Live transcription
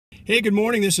Hey, good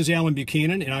morning. This is Alan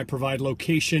Buchanan, and I provide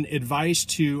location advice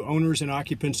to owners and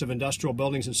occupants of industrial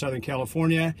buildings in Southern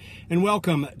California. And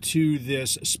welcome to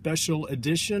this special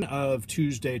edition of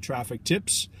Tuesday Traffic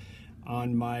Tips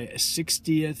on my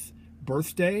 60th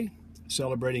birthday,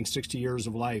 celebrating 60 years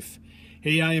of life.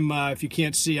 Hey, I am, if you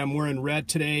can't see, I'm wearing red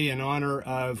today in honor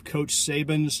of Coach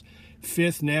Saban's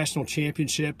 5th national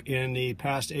championship in the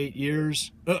past 8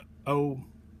 years.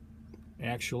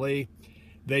 Actually,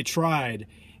 they tried.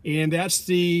 And that's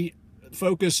the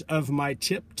focus of my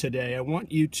tip today. I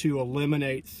want you to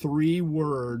eliminate 3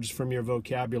 words from your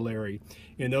vocabulary.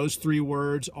 And those 3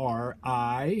 words are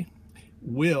I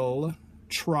will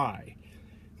try.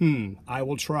 I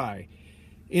will try.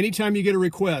 Anytime you get a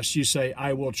request, you say,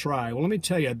 I will try. Well, let me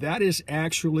tell you, that is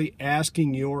actually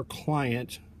asking your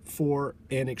client for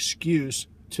an excuse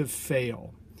to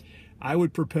fail. I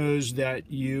would propose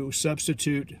that you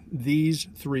substitute these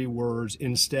 3 words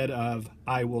instead of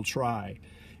I will try.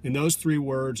 And those 3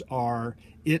 words are,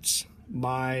 it's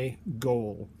my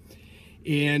goal.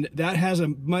 And that has a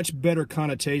much better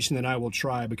connotation than I will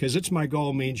try, because it's my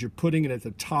goal means you're putting it at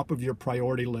the top of your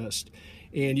priority list.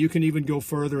 And you can even go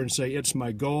further and say, it's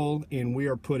my goal, and we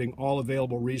are putting all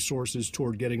available resources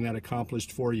toward getting that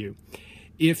accomplished for you.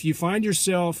 If you find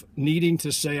yourself needing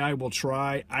to say, I will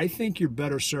try, I think you're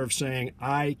better served saying,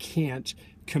 I can't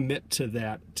commit to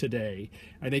that today.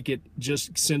 I think it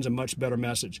just sends a much better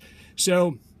message.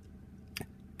 So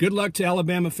good luck to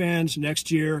Alabama fans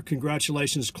next year.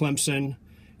 Congratulations, Clemson.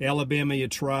 Alabama, you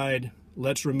tried.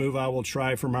 Let's remove I will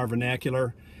try from our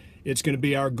vernacular. It's going to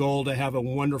be our goal to have a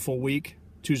wonderful week.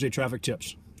 Tuesday Traffic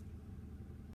Tips.